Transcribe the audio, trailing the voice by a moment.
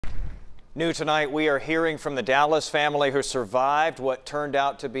New tonight, we are hearing from the Dallas family who survived what turned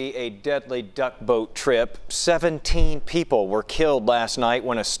out to be a deadly duck boat trip. 17 people were killed last night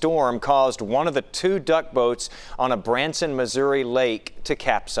when a storm caused one of the two duck boats on a Branson, Missouri lake to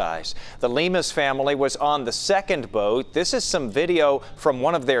capsize. The Lemus family was on the second boat. This is some video from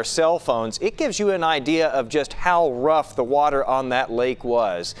one of their cell phones. It gives you an idea of just how rough the water on that lake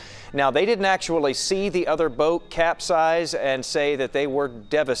was. Now, they didn't actually see the other boat capsize and say that they were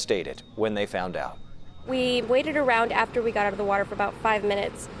devastated when they found out. We waited around after we got out of the water for about 5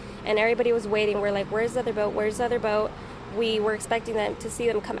 minutes, and everybody was waiting. We're like, where's the other boat? Where's the other boat? We were expecting them to see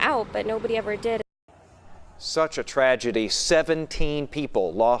them come out, but nobody ever did. Such a tragedy. 17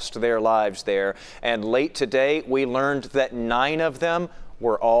 people lost their lives there, and late today we learned that 9 of them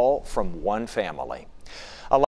were all from one family.